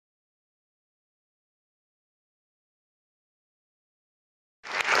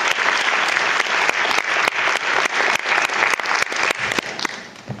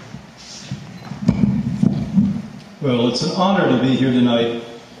Well, it's an honor to be here tonight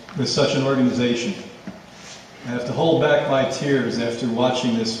with such an organization. I have to hold back my tears after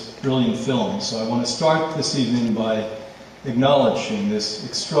watching this brilliant film, so I want to start this evening by acknowledging this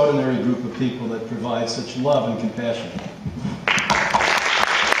extraordinary group of people that provide such love and compassion.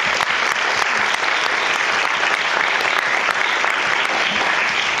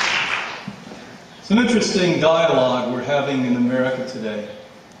 It's an interesting dialogue we're having in America today.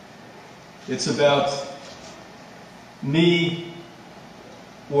 It's about me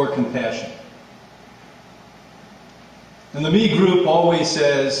or compassion. And the me group always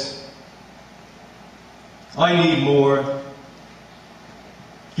says, I need more,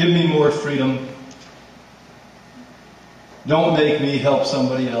 give me more freedom, don't make me help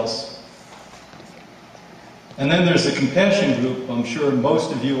somebody else. And then there's the compassion group, I'm sure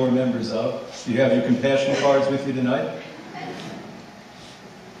most of you are members of. You have your compassion cards with you tonight.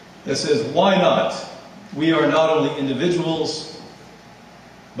 That says, why not? We are not only individuals,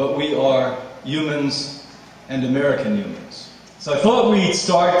 but we are humans and American humans. So I thought we'd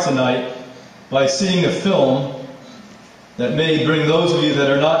start tonight by seeing a film that may bring those of you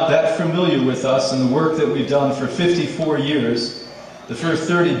that are not that familiar with us and the work that we've done for 54 years, the first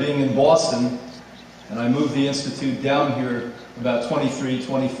 30 being in Boston, and I moved the Institute down here about 23,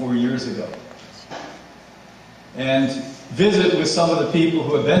 24 years ago. And visit with some of the people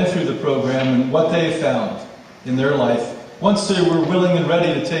who have been through the program and what they have found in their life once they were willing and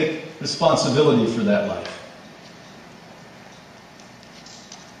ready to take responsibility for that life.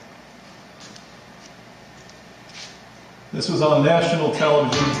 This was on national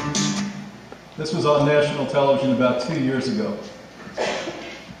television. This was on national television about 2 years ago.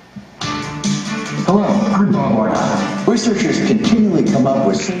 Hello, I'm Bob Ward. Researchers continually come up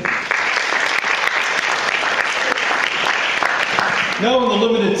with... Now, in the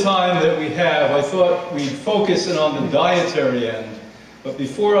limited time that we have, I thought we'd focus in on the dietary end. But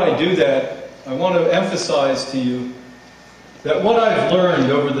before I do that, I want to emphasize to you that what I've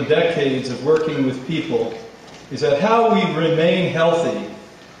learned over the decades of working with people is that how we remain healthy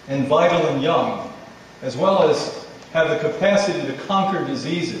and vital and young, as well as have the capacity to conquer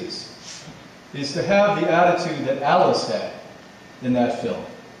diseases, is to have the attitude that Alice had in that film.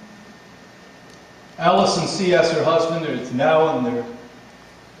 Alice and C.S., her husband, are now in their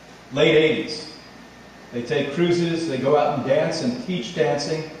late 80s. They take cruises, they go out and dance and teach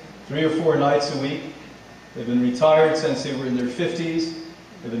dancing 3 or 4 nights a week. They've been retired since they were in their 50s.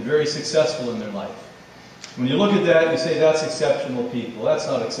 They've been very successful in their life. When you look at that, you say, that's exceptional people. That's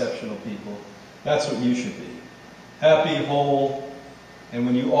not exceptional people. That's what you should be. Happy, whole, and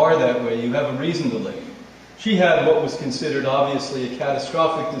when you are that way, you have a reason to live. She had what was considered obviously a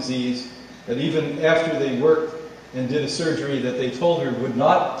catastrophic disease that even after they worked and did a surgery that they told her would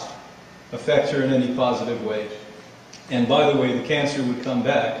not affect her in any positive way. And by the way, the cancer would come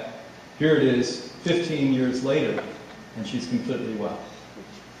back. Here it is, 15 years later, and she's completely well.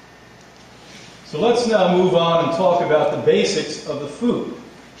 So let's now move on and talk about the basics of the food.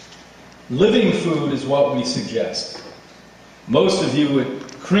 Living food is what we suggest. Most of you would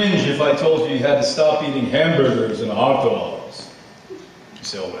cringe if I told you you had to stop eating hamburgers and hot dogs. You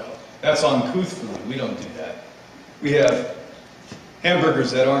say, oh well, that's uncouth food. We don't do that. We have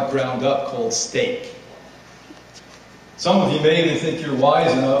hamburgers that aren't ground up called steak. Some of you may even think you're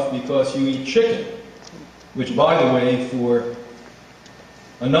wise enough because you eat chicken, which, by the way, for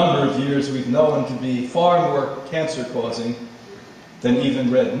a number of years we've known to be far more cancer-causing than even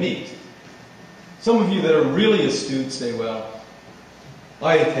red meat. Some of you that are really astute say, well,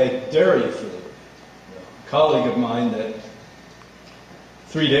 I take dairy food. A colleague of mine that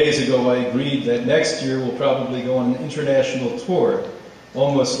 3 days ago I agreed that next year we'll probably go on an international tour,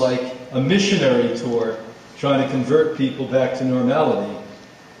 almost like a missionary tour, trying to convert people back to normality.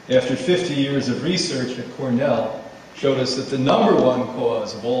 After 50 years of research at Cornell showed us that the #1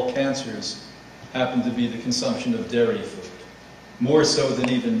 cause of all cancers happened to be the consumption of dairy food. More so than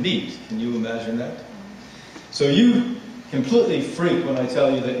even meat. Can you imagine that? So you completely freak when I tell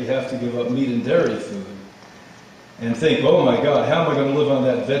you that you have to give up meat and dairy food and think, oh my God, how am I going to live on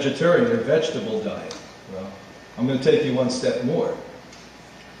that vegetarian or vegetable diet? Well, I'm going to take you one step more.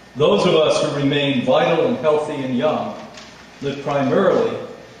 Those of us who remain vital and healthy and young live primarily,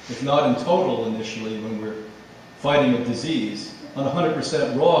 if not in total initially when we're fighting a disease, on a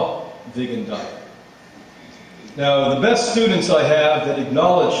 100% raw vegan diet. Now, the best students I have that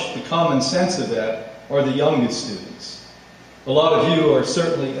acknowledge the common sense of that are the youngest students. A lot of you are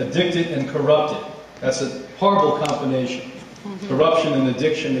certainly addicted and corrupted. That's a horrible combination. Corruption and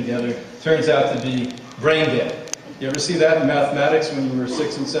addiction together turns out to be brain dead. You ever see that in mathematics when you were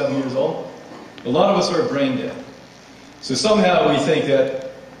 6 and 7 years old? A lot of us are brain dead. So somehow we think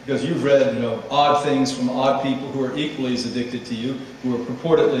that, because you've read, odd things from odd people who are equally as addicted to you, who are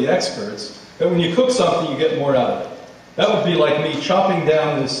purportedly experts, that when you cook something, you get more out of it. That would be like me chopping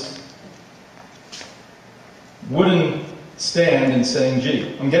down this wooden stand and saying,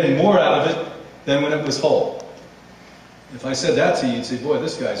 gee, I'm getting more out of it than when it was whole. If I said that to you, you'd say, boy,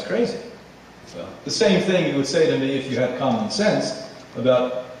 this guy's crazy. Well, the same thing you would say to me if you had common sense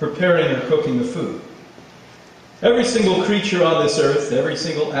about preparing or cooking the food. Every single creature on this earth, every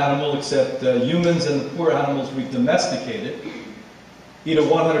single animal except humans and the poor animals we've domesticated, eat a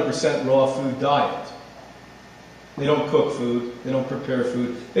 100% raw food diet. They don't cook food, they don't prepare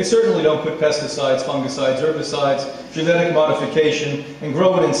food. They certainly don't put pesticides, fungicides, herbicides, genetic modification, and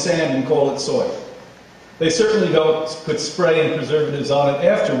grow it in sand and call it soil. They certainly don't put spray and preservatives on it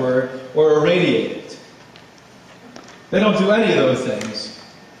afterward or irradiate it. They don't do any of those things.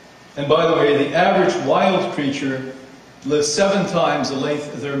 And by the way, the average wild creature lives 7 times the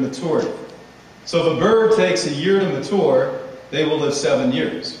length of their maturity. So if a bird takes a year to mature, they will live 7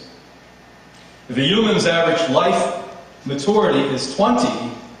 years. If a human's average life maturity is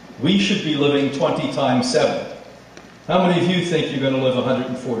 20, we should be living 20 times 7. How many of you think you're going to live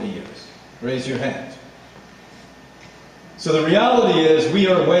 140 years? Raise your hand. So the reality is we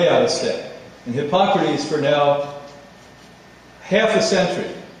are way out of step. And Hippocrates, for now half a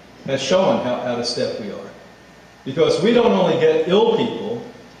century, has shown how out of step we are. Because we don't only get ill people,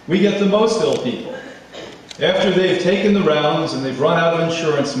 we get the most ill people. After they've taken the rounds and they've run out of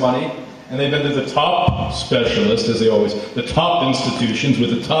insurance money, and they've been to the top specialists, as they always, the top institutions with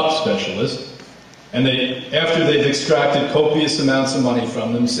the top specialists, and after they've extracted copious amounts of money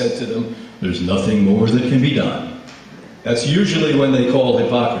from them, said to them, there's nothing more that can be done. That's usually when they call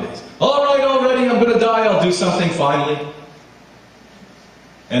Hippocrates. All right, already, I'm going to die, I'll do something finally.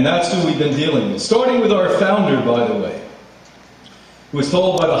 And that's who we've been dealing with. Starting with our founder, by the way, who was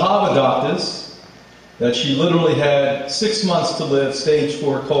told by the Hava doctors that she literally had 6 months to live, stage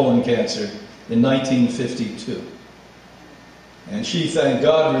 4 colon cancer, in 1952. And she, thank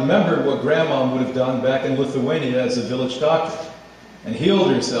God, remembered what Grandma would have done back in Lithuania as a village doctor, and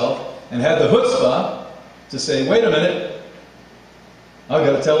healed herself, and had the chutzpah to say, wait a minute, I've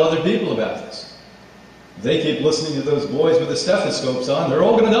got to tell other people about this. If they keep listening to those boys with the stethoscopes on, they're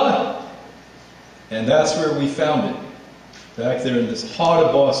all going to die. And that's where we found it, back there in this heart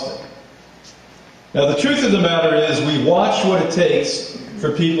of Boston. Now, the truth of the matter is we watch what it takes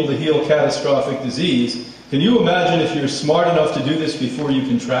for people to heal catastrophic disease. Can you imagine if you're smart enough to do this before you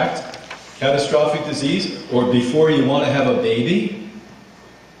contract catastrophic disease, or before you want to have a baby,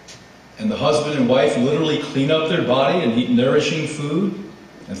 and the husband and wife literally clean up their body and eat nourishing food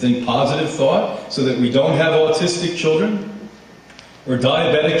and think positive thought so that we don't have autistic children or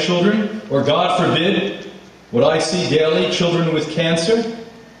diabetic children, or God forbid, what I see daily, children with cancer?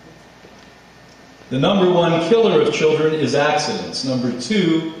 The number 1 killer of children is accidents. Number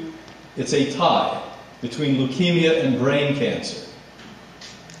 2, it's a tie between leukemia and brain cancer.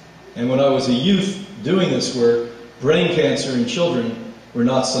 And when I was a youth doing this work, brain cancer in children were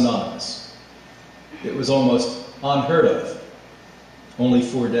not synonymous. It was almost unheard of only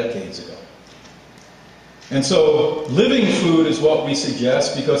 4 decades ago. And so living food is what we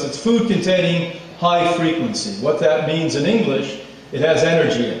suggest because it's food containing high frequency. What that means in English, it has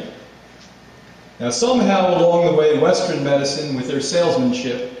energy in it. Now somehow along the way, Western medicine with their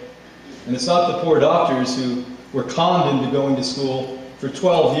salesmanship, and it's not the poor doctors who were conned into going to school for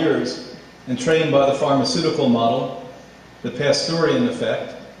 12 years and trained by the pharmaceutical model, the Pasteurian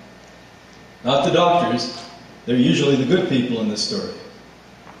effect, not the doctors, they're usually the good people in this story.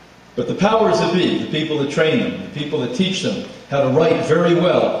 But the powers that be, the people that train them, the people that teach them how to write very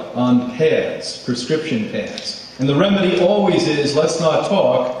well on pads, prescription pads. And the remedy always is, let's not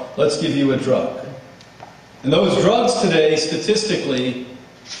talk, let's give you a drug. And those drugs today, statistically,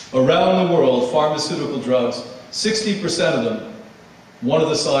 around the world, pharmaceutical drugs, 60% of them, one of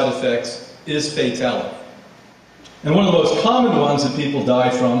the side effects is fatality. And one of the most common ones that people die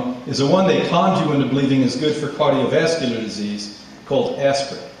from is the one they conned you into believing is good for cardiovascular disease, called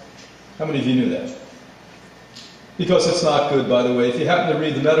aspirin. How many of you knew that? Because it's not good, by the way. If you happen to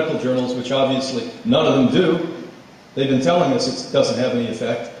read the medical journals, which obviously none of them do, they've been telling us it doesn't have any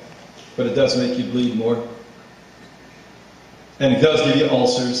effect, but it does make you bleed more. And it does give you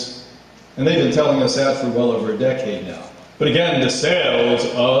ulcers. And they've been telling us that for well over a decade now. But again, the sales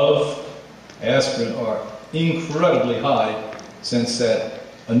of aspirin are incredibly high since that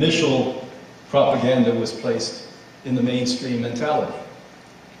initial propaganda was placed in the mainstream mentality.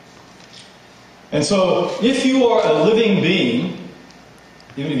 And so, if you are a living being,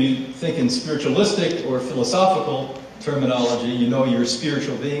 even if you think in spiritualistic or philosophical terminology. You know you're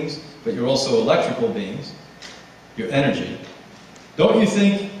spiritual beings, but you're also electrical beings. Your energy. Don't you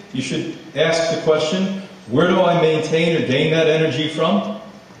think you should ask the question, where do I maintain or gain that energy from?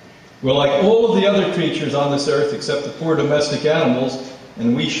 Well, like all of the other creatures on this earth, except the poor domestic animals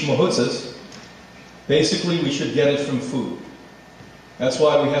and we schmahutzes, basically we should get it from food. That's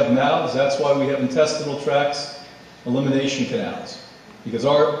why we have mouths, that's why we have intestinal tracts, elimination canals. Because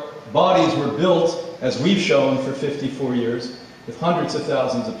our bodies were built, as we've shown for 54 years, with hundreds of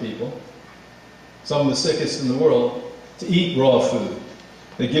thousands of people, some of the sickest in the world, to eat raw food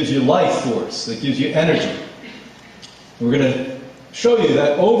that gives you life force, that gives you energy. We're going to show you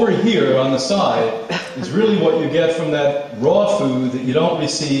that over here on the side is really what you get from that raw food that you don't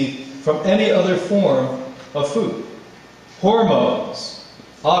receive from any other form of food. Hormones,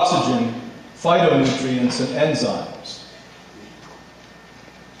 oxygen, phytonutrients, and enzymes.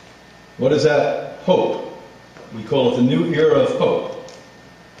 What is that? Hope. We call it the new era of hope.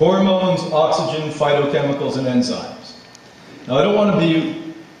 Hormones, oxygen, phytochemicals, and enzymes. Now, I don't want to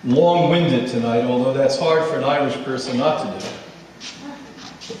be long-winded tonight, although that's hard for an Irish person not to do.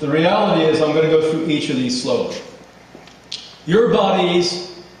 But the reality is I'm going to go through each of these slowly. Your body's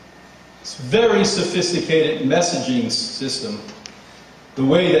very sophisticated messaging system, the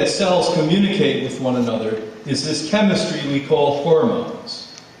way that cells communicate with one another, is this chemistry we call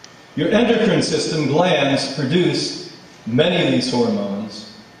hormones. Your endocrine system, glands, produce many of these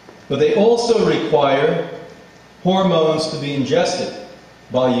hormones, but they also require hormones to be ingested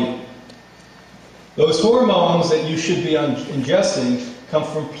by you. Those hormones that you should be ingesting come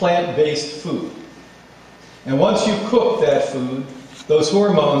from plant-based food. And once you cook that food, those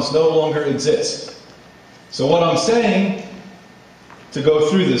hormones no longer exist. So what I'm saying, to go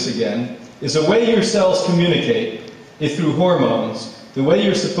through this again, is the way your cells communicate is through hormones. The way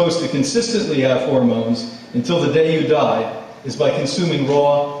you're supposed to consistently have hormones until the day you die is by consuming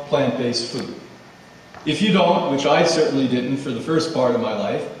raw plant-based food. If you don't, which I certainly didn't for the first part of my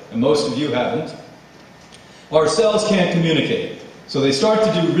life, and most of you haven't, our cells can't communicate. So they start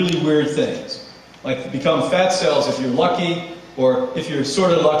to do really weird things, like become fat cells if you're lucky, or if you're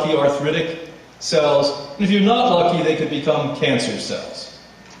sort of lucky, arthritic cells. And if you're not lucky, they could become cancer cells.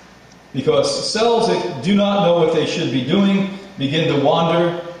 Because cells that do not know what they should be doing begin to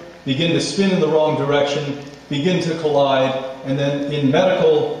wander, begin to spin in the wrong direction, begin to collide, and then in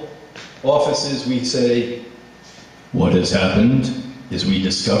medical offices we say, what has happened is we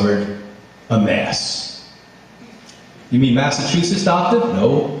discovered a mass. You mean Massachusetts, doctor?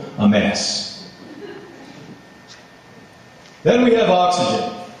 No, a mass. Then we have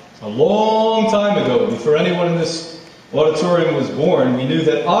oxygen. A long time ago, before anyone in this auditorium was born, we knew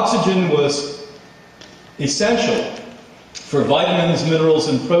that oxygen was essential for vitamins, minerals,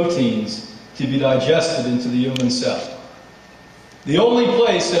 and proteins to be digested into the human cell. The only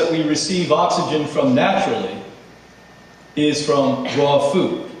place that we receive oxygen from naturally is from raw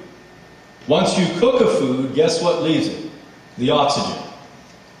food. Once you cook a food, guess what leaves it? The oxygen.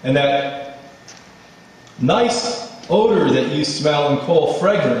 And that nice odor that you smell and call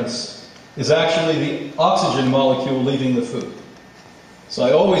fragrance is actually the oxygen molecule leaving the food. So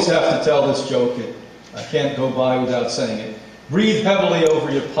I always have to tell this joke. I can't go by without saying it. Breathe heavily over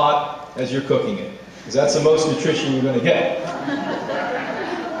your pot as you're cooking it, because that's the most nutrition you're going to get.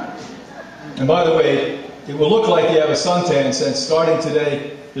 And by the way, it will look like you have a suntan, since starting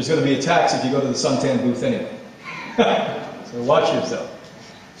today, there's going to be a tax if you go to the suntan booth anyway. So watch yourself.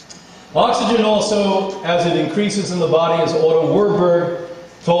 Oxygen also, as it increases in the body, as Otto Warburg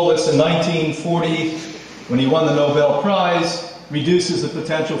told us in 1940, when he won the Nobel Prize, reduces the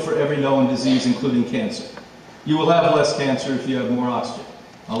potential for every known disease, including cancer. You will have less cancer if you have more oxygen.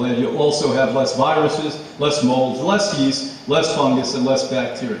 I'll add, you'll also have less viruses, less molds, less yeast, less fungus, and less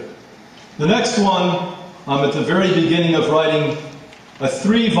bacteria. The next one, I'm at the very beginning of writing a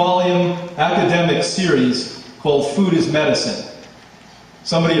 3-volume academic series called Food is Medicine.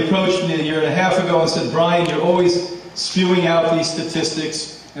 Somebody approached me a year and a half ago and said, Brian, you're always spewing out these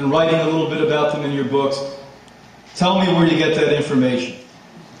statistics and writing a little bit about them in your books. Tell me where you get that information.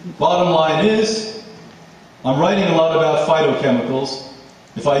 Bottom line is, I'm writing a lot about phytochemicals.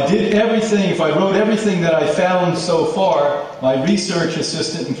 If I did everything, if I wrote everything that I found so far, my research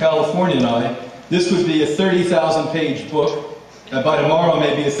assistant in California and I, this would be a 30,000-page book. By tomorrow,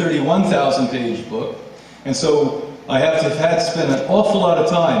 maybe a 31,000-page book. And so I have to spend an awful lot of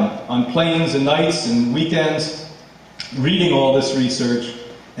time on planes and nights and weekends reading all this research,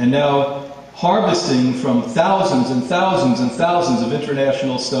 and now harvesting from thousands and thousands and thousands of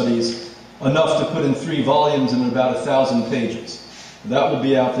international studies enough to put in 3 volumes and about 1,000 pages. That will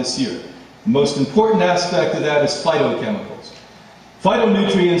be out this year. The most important aspect of that is phytochemicals.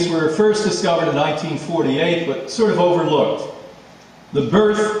 Phytonutrients were first discovered in 1948, but sort of overlooked. The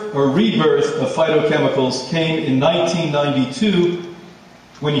birth or rebirth of phytochemicals came in 1992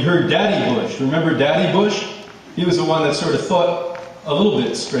 when you heard Daddy Bush. Remember Daddy Bush? He was the one that sort of thought a little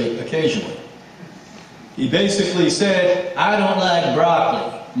bit straight occasionally. He basically said, I don't like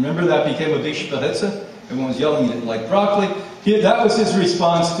broccoli. Remember that became a big shpahitza? Everyone was yelling he didn't like broccoli. That was his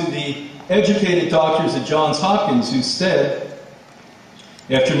response to the educated doctors at Johns Hopkins who said,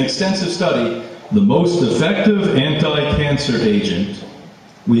 after an extensive study, the most effective anti-cancer agent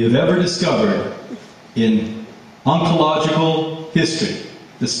we have ever discovered in oncological history,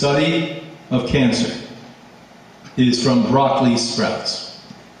 the study of cancer, is from broccoli sprouts.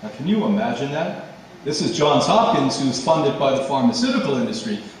 Now, can you imagine that? This is Johns Hopkins, who's funded by the pharmaceutical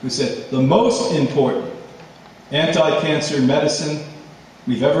industry, who said the most important anti-cancer medicine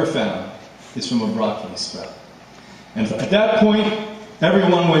we've ever found is from a broccoli sprout. And at that point,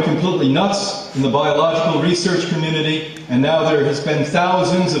 everyone went completely nuts in the biological research community, and now there has been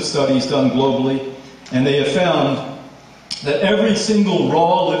thousands of studies done globally, and they have found that every single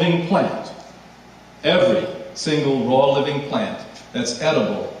raw living plant that's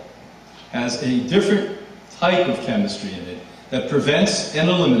edible has a different type of chemistry in it that prevents and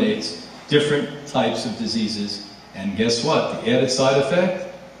eliminates different types of diseases. And guess what? The added side effect?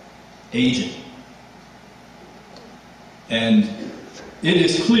 Aging. And it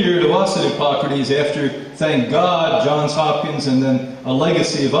is clear to us at Hippocrates, after, thank God, Johns Hopkins and then a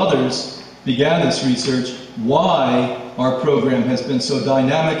legacy of others began this research, why our program has been so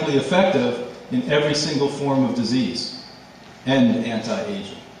dynamically effective in every single form of disease and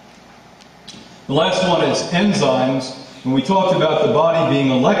anti-aging. The last one is enzymes. When we talked about the body being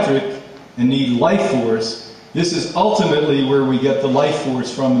electric and need life force, this is ultimately where we get the life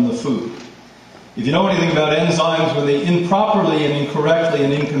force from in the food. If you know anything about enzymes, when they improperly and incorrectly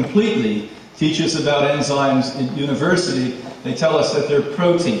and incompletely teach us about enzymes in university, they tell us that they're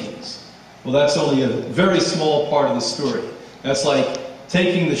proteins. Well, that's only a very small part of the story. That's like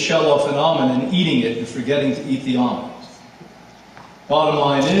taking the shell off an almond and eating it and forgetting to eat the almond. Bottom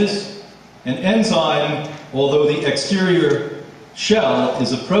line is, an enzyme, although the exterior shell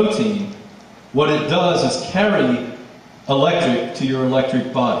is a protein, what it does is carry electric to your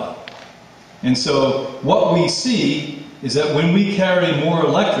electric body. And so what we see is that when we carry more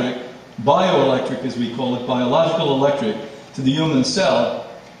electric, bioelectric as we call it, biological electric, to the human cell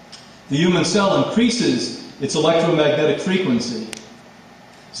increases its electromagnetic frequency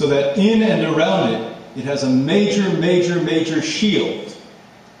so that in and around it, it has a major shield.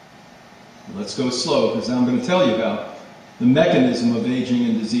 Let's go slow, because now I'm going to tell you about the mechanism of aging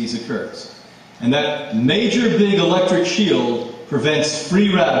and disease occurs. And that major big electric shield prevents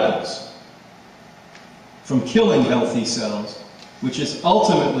free radicals from killing healthy cells, which is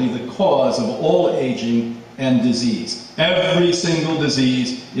ultimately the cause of all aging and disease. Every single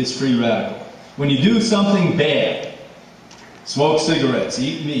disease is free radical. When you do something bad, smoke cigarettes,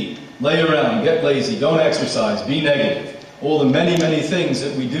 eat meat, lay around, get lazy, don't exercise, be negative, all the many things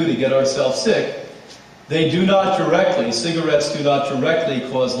that we do to get ourselves sick, they do not directly, cigarettes do not directly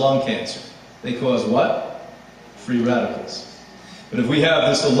cause lung cancer. They cause what? Free radicals. But if we have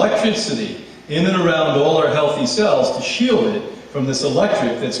this electricity in and around all our healthy cells to shield it from this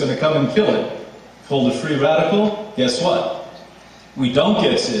electric that's going to come and kill it, called a free radical, guess what? We don't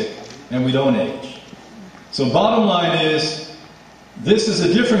get sick and we don't age. So bottom line is, this is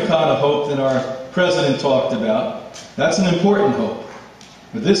a different kind of hope than our president talked about. That's an important hope.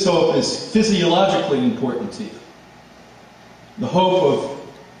 But this hope is physiologically important to you. The hope of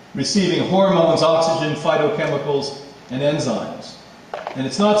receiving hormones, oxygen, phytochemicals, and enzymes. And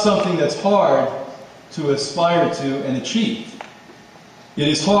it's not something that's hard to aspire to and achieve. It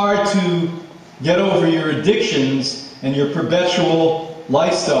is hard to get over your addictions and your perpetual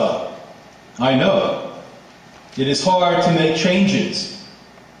lifestyle. I know. It is hard to make changes.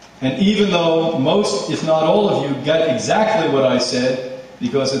 And even though most, if not all of you, get exactly what I said,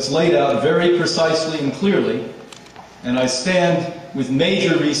 because it's laid out very precisely and clearly, and I stand with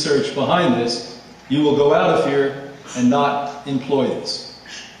major research behind this, you will go out of here and not employ this.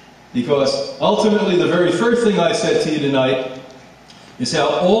 Because ultimately, the very first thing I said to you tonight is how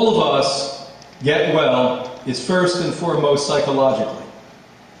all of us get well is first and foremost psychologically.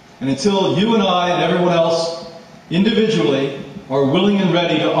 And until you and I and everyone else individually are willing and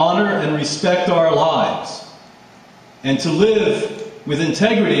ready to honor and respect our lives and to live with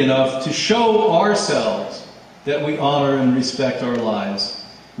integrity enough to show ourselves that we honor and respect our lives,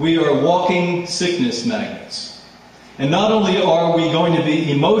 we are walking sickness magnets. And not only are we going to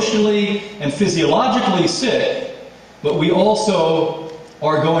be emotionally and physiologically sick, but we also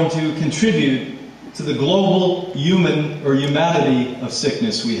are going to contribute to the global humanity of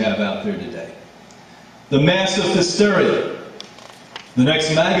sickness we have out there today. The massive hysteria. The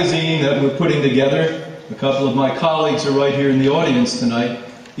next magazine that we're putting together, a couple of my colleagues are right here in the audience tonight,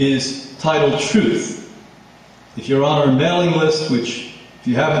 is titled Truth. If you're on our mailing list, which if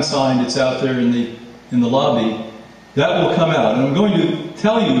you haven't signed, it's out there in the lobby, that will come out. And I'm going to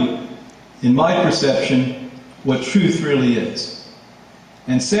tell you, in my perception, what truth really is.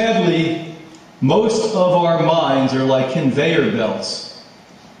 And sadly, most of our minds are like conveyor belts,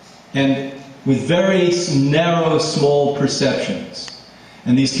 and with very narrow, small perceptions.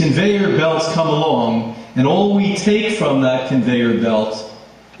 And these conveyor belts come along, and all we take from that conveyor belt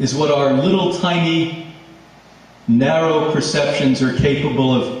is what our little tiny, narrow perceptions are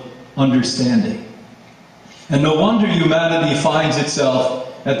capable of understanding. And no wonder humanity finds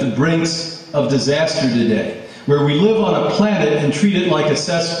itself at the brinks of disaster today, where we live on a planet and treat it like a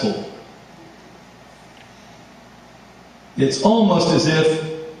cesspool. It's almost as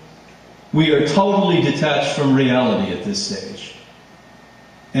if we are totally detached from reality at this stage.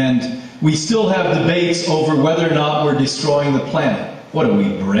 And we still have debates over whether or not we're destroying the planet. What are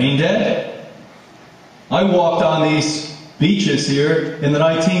we, brain dead? I walked on these beaches here in the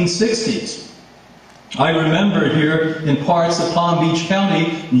 1960s. I remember here in parts of Palm Beach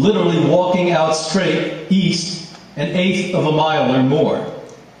County literally walking out straight east an eighth of a mile or more.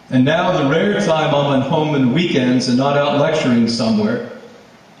 And now the rare time I'm at home on weekends and not out lecturing somewhere,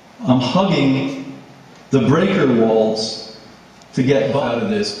 I'm hugging the breaker walls to get out of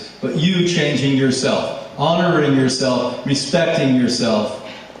this. But you changing yourself, honoring yourself, respecting yourself,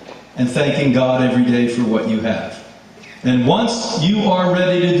 and thanking God every day for what you have. And once you are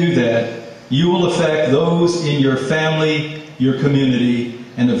ready to do that, you will affect those in your family, your community,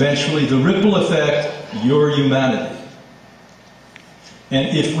 and eventually the ripple effect, your humanity.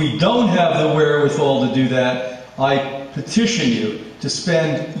 And if we don't have the wherewithal to do that, I petition you to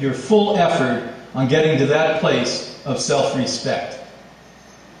spend your full effort on getting to that place of self-respect.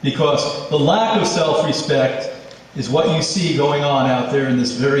 Because the lack of self-respect is what you see going on out there in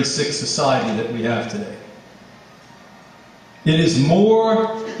this very sick society that we have today. It is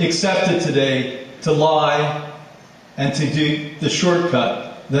more accepted today to lie and to do the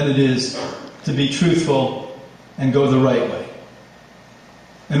shortcut than it is to be truthful and go the right way.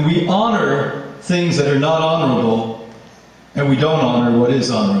 And we honor things that are not honorable, and we don't honor what is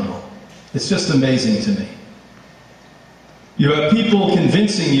honorable. It's just amazing to me. You have people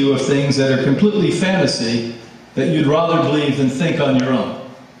convincing you of things that are completely fantasy that you'd rather believe than think on your own.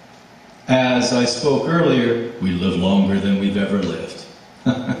 As I spoke earlier, we live longer than we've ever lived.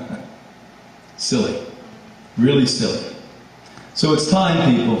 Silly. Really silly. So it's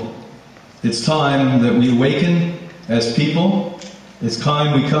time, people. It's time that we awaken as people. It's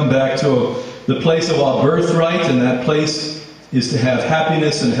time we come back to the place of our birthright, and that place is to have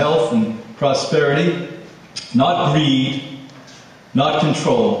happiness and health and prosperity. Not greed, not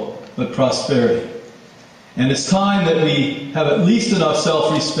control, but prosperity. And it's time that we have at least enough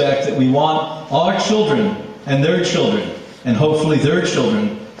self-respect that we want our children and their children, and hopefully their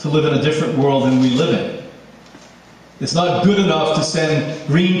children, to live in a different world than we live in. It's not good enough to send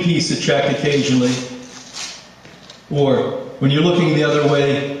Greenpeace a check occasionally, or when you're looking the other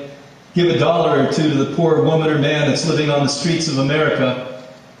way, give $1 or $2 to the poor woman or man that's living on the streets of America,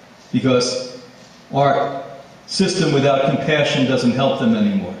 because our system without compassion doesn't help them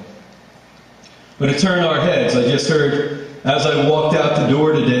anymore. But to turn our heads, I just heard, as I walked out the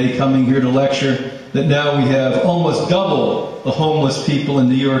door today, coming here to lecture, that now we have almost double the homeless people in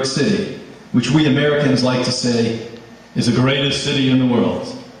New York City, which we Americans like to say is the greatest city in the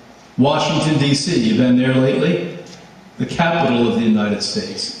world. Washington, D.C., you been there lately? The capital of the United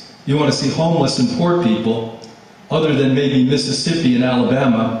States. You want to see homeless and poor people, other than maybe Mississippi and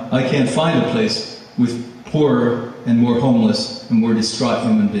Alabama, I can't find a place with poorer and more homeless and more distraught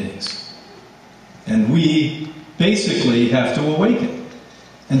human beings. And we basically have to awaken.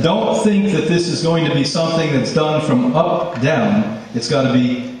 And don't think that this is going to be something that's done from up down. It's got to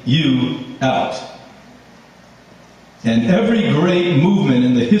be you out. And every great movement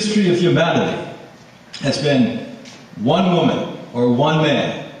in the history of humanity has been one woman or one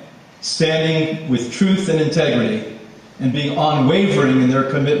man standing with truth and integrity and being unwavering in their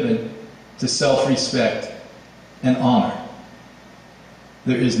commitment to self-respect and honor.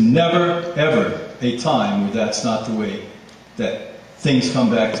 There is never, ever a time where that's not the way that things come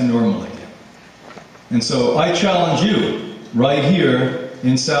back to normal again. And so I challenge you right here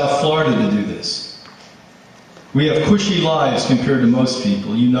in South Florida to do this. We have cushy lives compared to most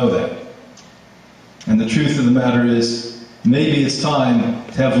people, you know that. And the truth of the matter is, maybe it's time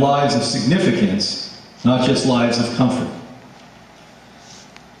to have lives of significance, not just lives of comfort.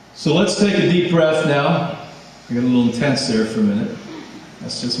 So let's take a deep breath now. I got a little intense there for a minute.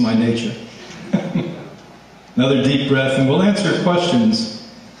 That's just my nature. Another deep breath, and we'll answer questions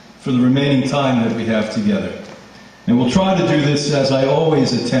for the remaining time that we have together. And we'll try to do this, as I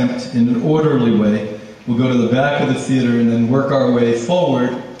always attempt, in an orderly way. We'll go to the back of the theater and then work our way forward.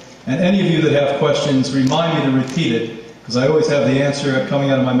 And any of you that have questions, remind me to repeat it, because I always have the answer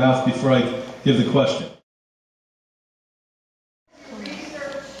coming out of my mouth before I give the question.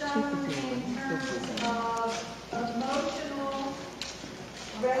 Research shown in terms of emotional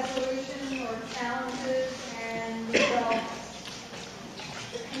resolution or challenges and results,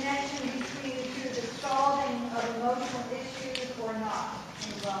 the connection between the two, the solving of emotional issues or not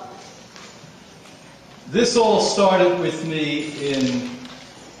in love. This all started with me in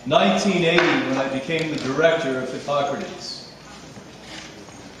 1980 when I became the director of Hippocrates.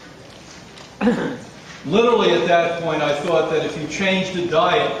 Literally at that point I thought that if you changed the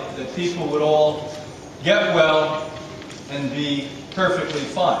diet that people would all get well and be perfectly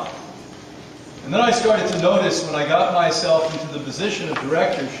fine. And then I started to notice when I got myself into the position of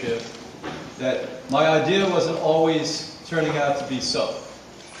directorship that my idea wasn't always turning out to be so.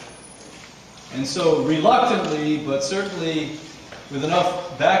 And so reluctantly, but certainly with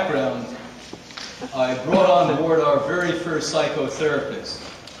enough background, I brought on board our very first psychotherapist,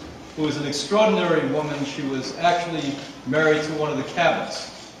 who was an extraordinary woman. She was actually married to one of the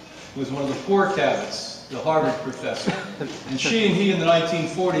Cabots, who was one of the poor Cabots, the Harvard professor. And she and he in the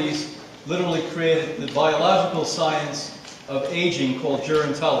 1940s literally created the biological science of aging called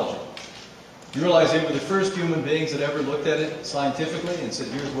gerontology. You realize they were the first human beings that ever looked at it scientifically and said,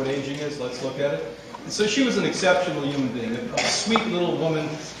 here's what aging is, let's look at it. And so she was an exceptional human being, a sweet little woman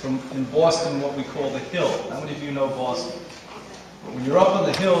in Boston, what we call the Hill. How many of you know Boston? When you're up on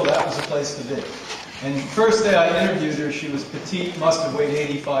the Hill, that was the place to be. And the first day I interviewed her, she was petite, must have weighed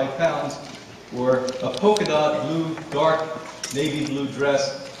 85 pounds, wore a polka dot blue, dark navy blue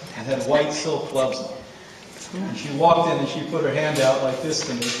dress, and had white silk gloves on. And she walked in and she put her hand out like this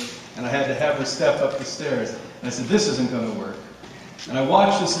to me, and I had to have her step up the stairs. And I said, this isn't going to work. And I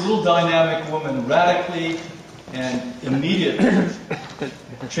watched this little dynamic woman radically and immediately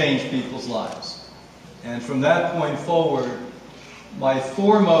change people's lives. And from that point forward, my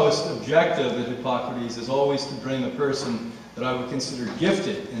foremost objective at Hippocrates is always to bring a person that I would consider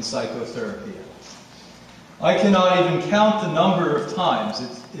gifted in psychotherapy. I cannot even count the number of times,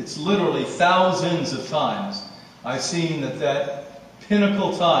 it's literally thousands of times, I've seen that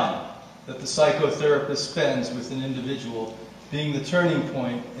pinnacle time that the psychotherapist spends with an individual being the turning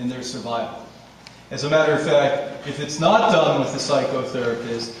point in their survival. As a matter of fact, if it's not done with the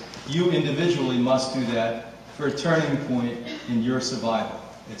psychotherapist, you individually must do that for a turning point in your survival.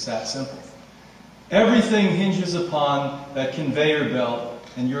 It's that simple. Everything hinges upon that conveyor belt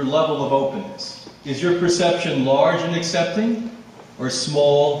and your level of openness. Is your perception large and accepting, or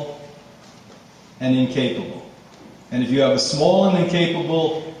small and incapable? And if you have a small and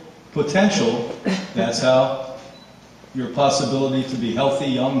incapable potential, that's how your possibility to be healthy,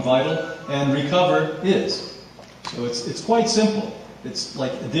 young, vital, and recover is. So it's quite simple. It's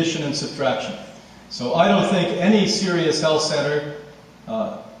like addition and subtraction. So I don't think any serious health center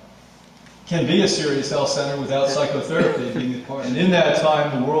can be a serious health center without psychotherapy being a part. And in that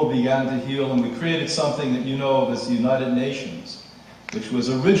time, the world began to heal, and we created something that you know of as the United Nations, which was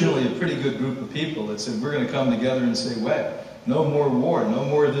originally a pretty good group of people that said, we're going to come together and say, wait, no more war, no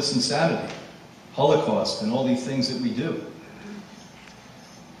more of this insanity, Holocaust, and all these things that we do.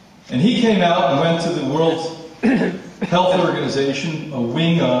 And he came out and went to the World Health Organization, a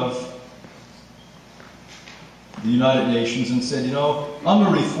wing of the United Nations, and said, you know, I'm a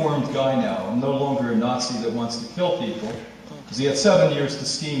reformed guy now. I'm no longer a Nazi that wants to kill people, because he had 7 years to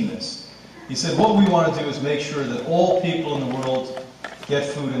scheme this. He said, what we want to do is make sure that all people in the world get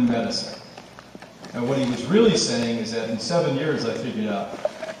food and medicine. And what he was really saying is that in 7 years, I figured out,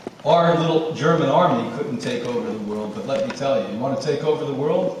 our little German army couldn't take over the world, but let me tell you, you want to take over the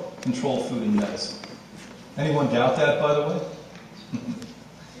world? Control food and medicine. Anyone doubt that, by the way?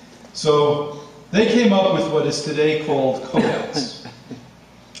 So they came up with what is today called Codex.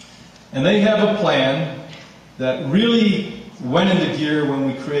 And they have a plan that really went into gear when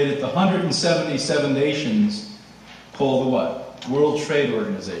we created the 177 nations called the what? World Trade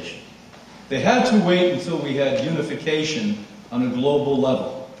Organization. They had to wait until we had unification on a global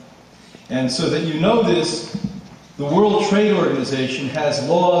level. And so that you know this, the World Trade Organization has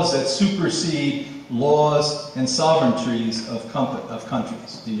laws that supersede laws and sovereignties of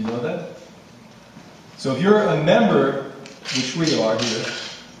countries. Do you know that? So if you're a member, which we are here,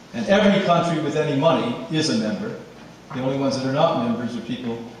 and every country with any money is a member, the only ones that are not members are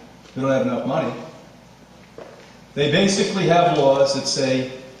people who don't have enough money, they basically have laws that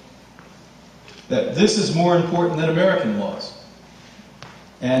say that this is more important than American laws.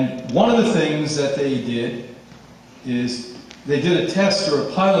 And one of the things that they did is they did a test or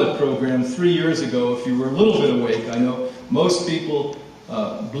a pilot program 3 years ago. If you were a little bit awake, I know most people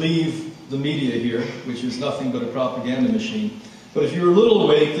believe the media here, which is nothing but a propaganda machine. But if you were a little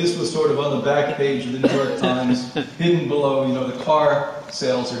awake, this was sort of on the back page of the New York Times, hidden below, you know, the car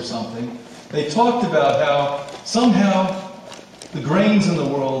sales or something. They talked about how somehow the grains in the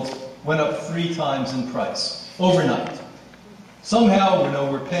world went up 3 times in price overnight. Somehow, you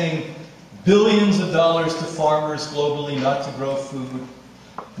know, we're paying billions of dollars to farmers globally not to grow food.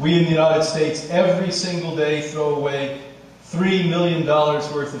 We in the United States every single day throw away $3 million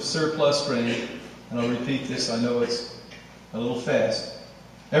worth of surplus grain. And I'll repeat this, I know it's a little fast.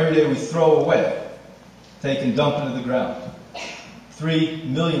 Every day we throw away, take and dump into the ground. $3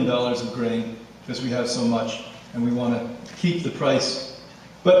 million of grain because we have so much and we want to keep the price.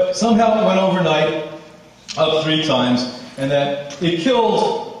 But somehow it went overnight, up 3 times, and then it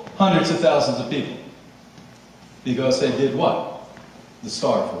killed hundreds of thousands of people. Because they did what? The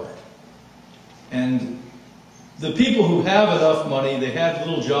starve word. And the people who have enough money, they had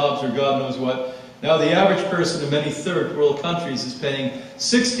little jobs or God knows what. Now the average person in many third world countries is paying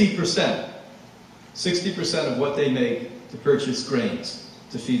 60% of what they make to purchase grains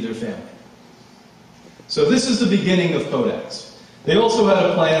to feed their family. So this is the beginning of Codex. They also had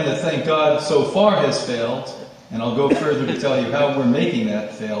a plan that, thank God, so far has failed, and I'll go further to tell you how we're making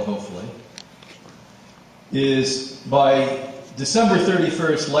that fail, hopefully, is by December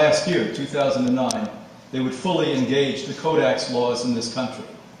 31st last year, 2009, they would fully engage the Codex laws in this country.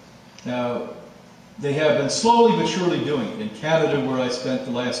 Now, they have been slowly but surely doing it. In Canada, where I spent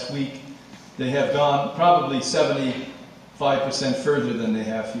the last week, they have gone probably 75% further than they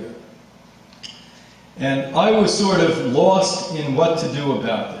have here. And I was sort of lost in what to do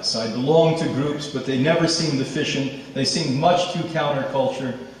about this. I belonged to groups, but they never seemed efficient. They seemed much too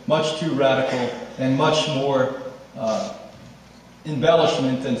counterculture, much too radical, and much more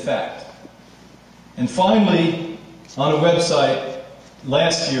embellishment than fact. And finally, on a website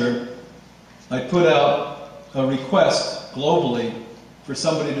last year, I put out a request globally for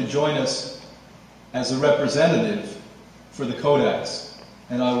somebody to join us as a representative for the Codex.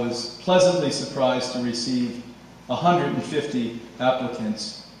 And I was pleasantly surprised to receive 150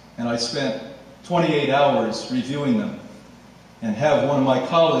 applicants. And I spent 28 hours reviewing them. And have one of my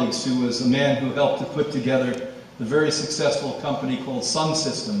colleagues, who was a man who helped to put together the very successful company called Sun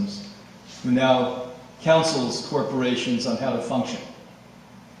Systems, who now counsels corporations on how to function,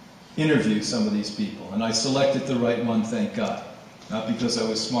 interview some of these people. And I selected the right one, thank God. Not because I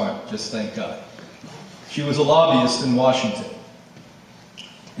was smart, just thank God. She was a lobbyist in Washington.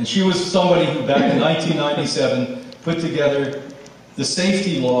 And she was somebody who, back in 1997, put together the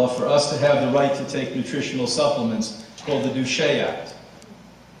safety law for us to have the right to take nutritional supplements, called the Duché Act.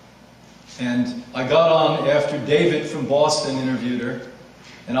 And I got on after David from Boston interviewed her,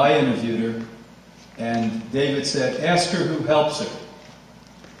 and I interviewed her, and David said, ask her who helps her.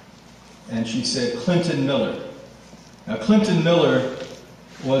 And she said, Clinton Miller. Now, Clinton Miller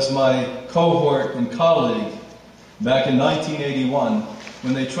was my cohort and colleague back in 1981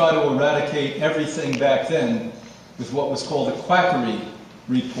 when they tried to eradicate everything back then with what was called the Quackery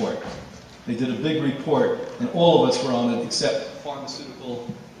Report. They did a big report, and all of us were on it except pharmaceutical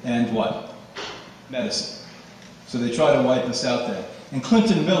and what? Medicine. So they tried to wipe us out there. And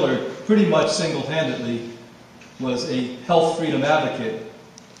Clinton Miller, pretty much single-handedly, was a health freedom advocate,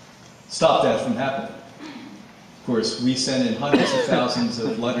 stopped that from happening. Of course, we sent in hundreds of thousands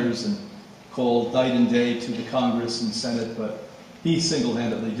of letters and called night and day to the Congress and Senate, but he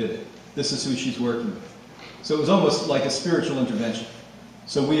single-handedly did it. This is who she's working with. So it was almost like a spiritual intervention.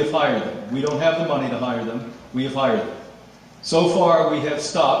 So we have hired them. We don't have the money to hire them. We have hired them. So far, we have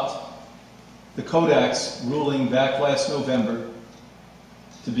stopped the Codex ruling back last November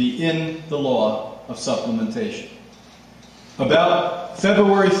to be in the law of supplementation. About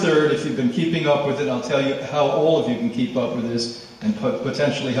February 3rd, if you've been keeping up with it, I'll tell you how all of you can keep up with this and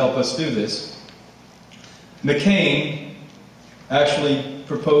potentially help us do this. McCain actually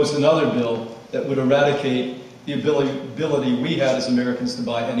proposed another bill that would eradicate the ability we had as Americans to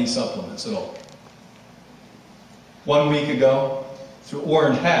buy any supplements at all. 1 week ago, through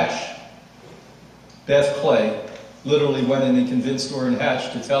Orrin Hatch, Beth Clay literally went in and convinced Orrin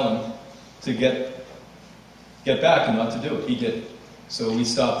Hatch to tell him to get get back him not to do it. He did. So we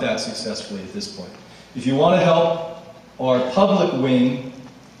stopped that successfully at this point. If you want to help, our public wing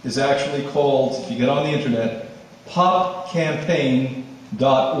is actually called, if you get on the internet,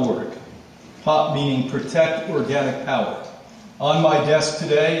 popcampaign.org. POP meaning Protect Organic Power. On my desk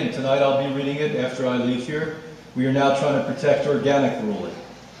today, and tonight I'll be reading it after I leave here, we are now trying to protect organic ruling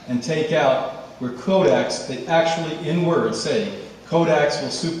and take out where Kodaks, they actually in words say, Kodaks will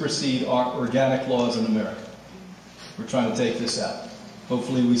supersede our organic laws in America. We're trying to take this out.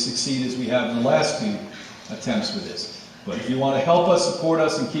 Hopefully we succeed as we have in the last few attempts with this. But if you want to help us, support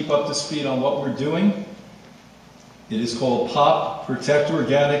us, and keep up to speed on what we're doing, it is called POP, Protect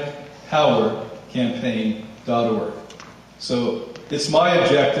Organic Power Campaign.org. So it's my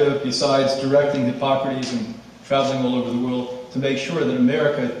objective, besides directing Hippocrates and traveling all over the world, to make sure that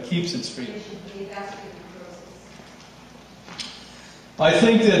America keeps its freedom. I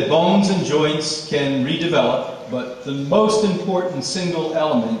think that bones and joints can redevelop, but the most important single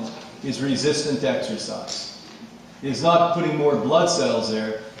element is resistant exercise. It is not putting more blood cells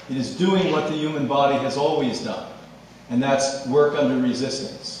there, it is doing what the human body has always done, and that's work under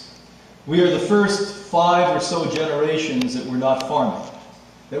resistance. We are the first 5 or so generations that we're not farming,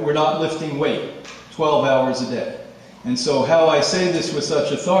 that we're not lifting weight 12 hours a day. And so how I say this with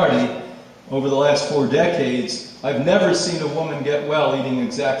such authority, over the last 4 decades, I've never seen a woman get well eating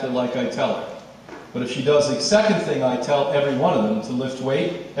exactly like I tell her. But if she does the second thing I tell every one of them, to lift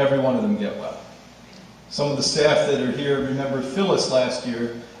weight, every one of them get well. Some of the staff that are here remember Phyllis last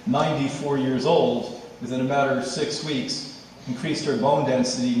year, 94 years old, within a matter of 6 weeks, increased her bone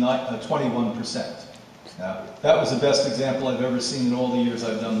density 21%. Now, that was the best example I've ever seen in all the years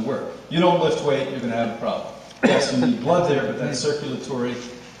I've done the work. You don't lift weight, you're going to have a problem. Yes, you need blood there, but that's circulatory,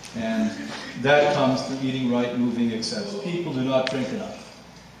 and that comes through eating right, moving, etc. People do not drink enough.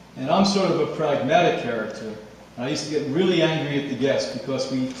 And I'm sort of a pragmatic character. I used to get really angry at the guests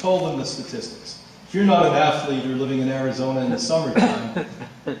because we told them the statistics. If you're not an athlete or living in Arizona in the summertime,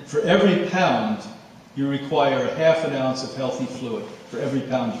 for every pound, you require a ½ ounce of healthy fluid for every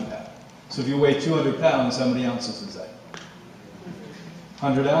pound you have. So if you weigh 200 pounds, how many ounces is that?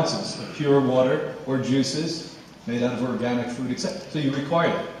 100 ounces of pure water or juices made out of organic food, etc. So you require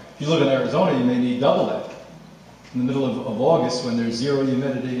that. If you live in Arizona, you may need double that. In the middle of August, when there's zero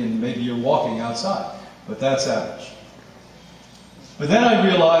humidity and maybe you're walking outside. But that's average. But then I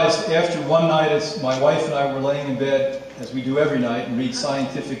realized after one night, as my wife and I were laying in bed, as we do every night, and read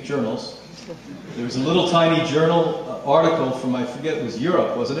scientific journals, there was a little tiny journal article from, I forget, it was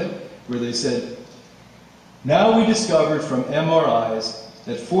Europe, wasn't it? Where they said, now we discovered from MRIs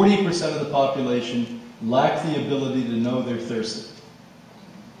that 40% of the population lack the ability to know they're thirsty.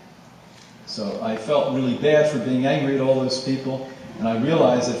 So I felt really bad for being angry at all those people, and I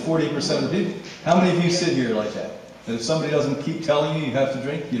realized that 40% of the people, how many of you sit here like that? That if somebody doesn't keep telling you you have to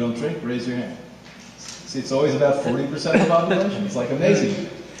drink, you don't drink, raise your hand. See, it's always about 40% of the population. It's like amazing.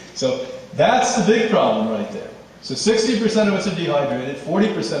 So that's the big problem right there. So 60% of us are dehydrated,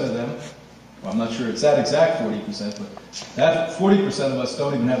 40% of them, well, I'm not sure it's that exact 40%, but that 40% of us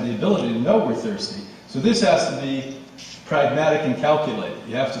don't even have the ability to know we're thirsty. So this has to be pragmatic and calculated.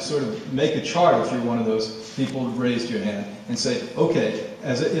 You have to sort of make a chart if you're one of those people who raised your hand and say, okay,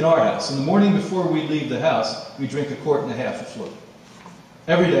 in our house, in the morning before we leave the house, we drink 1.5 quarts of fluid.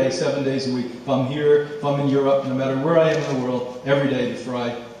 Every day, 7 days a week. If I'm here, if I'm in Europe, no matter where I am in the world, every day before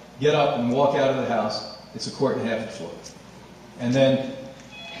I get up and walk out of the house, it's 1.5 quarts of fluid. And then,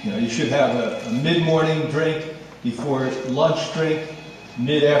 you should have a mid-morning drink, before lunch drink,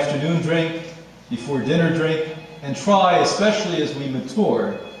 mid-afternoon drink, before dinner drink, and try, especially as we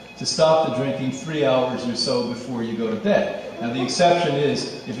mature, to stop the drinking 3 hours or so before you go to bed. Now the exception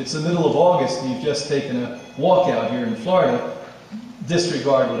is, if it's the middle of August and you've just taken a walk out here in Florida,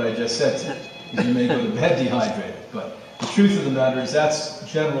 disregard what I just said to you, because you may go to bed dehydrated. But the truth of the matter is that's a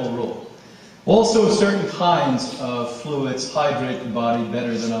general rule. Also, certain kinds of fluids hydrate the body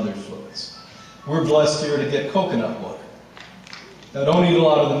better than other fluids. We're blessed here to get coconut water. Now don't eat a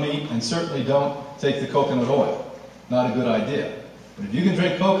lot of the meat, and certainly don't take the coconut oil. Not a good idea. But if you can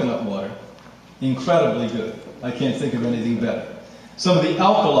drink coconut water, incredibly good. I can't think of anything better. Some of the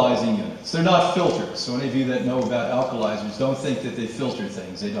alkalizing units, they're not filters. So any of you that know about alkalizers, don't think that they filter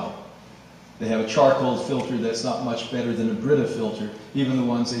things. They don't. They have a charcoal filter that's not much better than a Brita filter, even the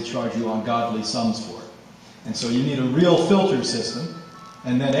ones they charge you ungodly sums for. And so you need a real filter system.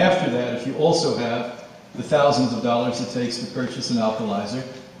 And then after that, if you also have the thousands of dollars it takes to purchase an alkalizer,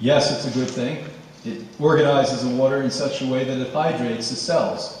 yes, it's a good thing. It organizes the water in such a way that it hydrates the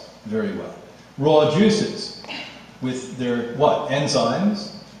cells very well. Raw juices with their,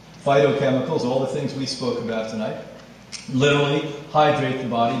 enzymes, phytochemicals, all the things we spoke about tonight, literally hydrate the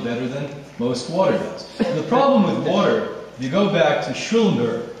body better than most water does. And the problem with water, if you go back to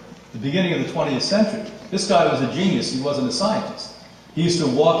Schellenberg, the beginning of the 20th century, this guy was a genius, he wasn't a scientist. He used to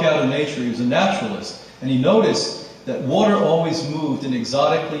walk out in nature, he was a naturalist, and he noticed that water always moved in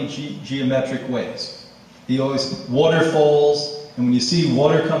exotically geometric ways. Waterfalls, and when you see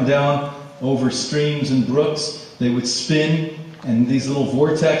water come down over streams and brooks, they would spin, and these little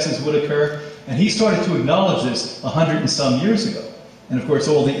vortexes would occur. And he started to acknowledge this 100 and some years ago. And of course,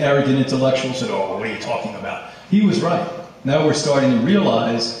 all the arrogant intellectuals said, oh, what are you talking about? He was right. Now we're starting to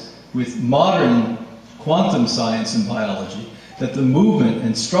realize, with modern quantum science and biology, that the movement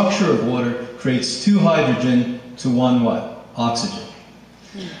and structure of water creates 2 hydrogen to 1 what? Oxygen.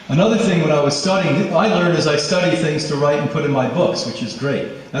 Another thing when I was studying, I learned as I study things to write and put in my books, which is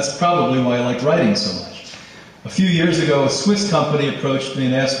great. That's probably why I like writing so much. A few years ago, a Swiss company approached me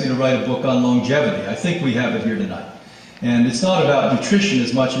and asked me to write a book on longevity. I think we have it here tonight. And it's not about nutrition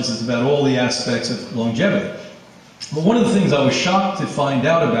as much as it's about all the aspects of longevity. But one of the things I was shocked to find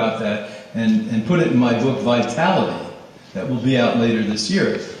out about that, and put it in my book, Vitality, that will be out later this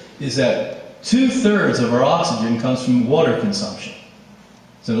year, is that 2/3 of our oxygen comes from water consumption.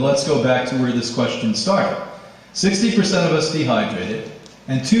 So let's go back to where this question started. 60% of us dehydrated,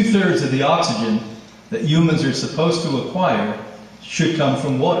 and 2/3 of the oxygen that humans are supposed to acquire should come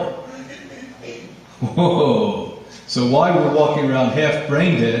from water. Whoa! So why we're walking around half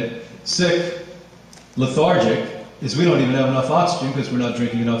brain dead, sick, lethargic, is we don't even have enough oxygen because we're not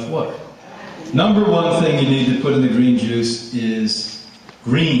drinking enough water. Number one thing you need to put in the green juice is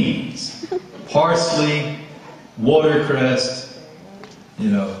greens. Parsley, watercress,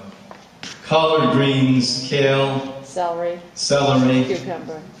 collard greens, kale, celery,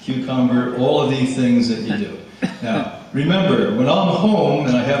 cucumber, all of these things that you do. Now, remember, when I'm home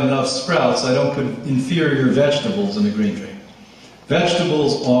and I have enough sprouts, I don't put inferior vegetables in a green drink.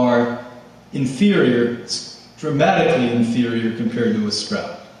 Vegetables are inferior, dramatically inferior compared to a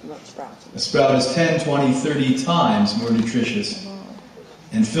sprout. A sprout is 10, 20, 30 times more nutritious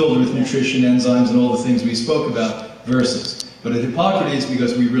and filled with nutrition, enzymes, and all the things we spoke about versus. But at Hippocrates,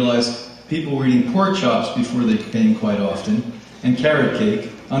 because we realized people were eating pork chops before they came quite often, and carrot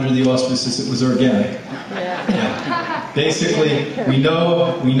cake, under the auspices it was organic. Yeah. Basically, we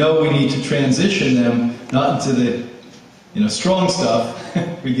know we need to transition them not into the strong stuff.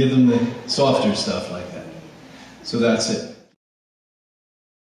 We give them the softer stuff like that. So that's it.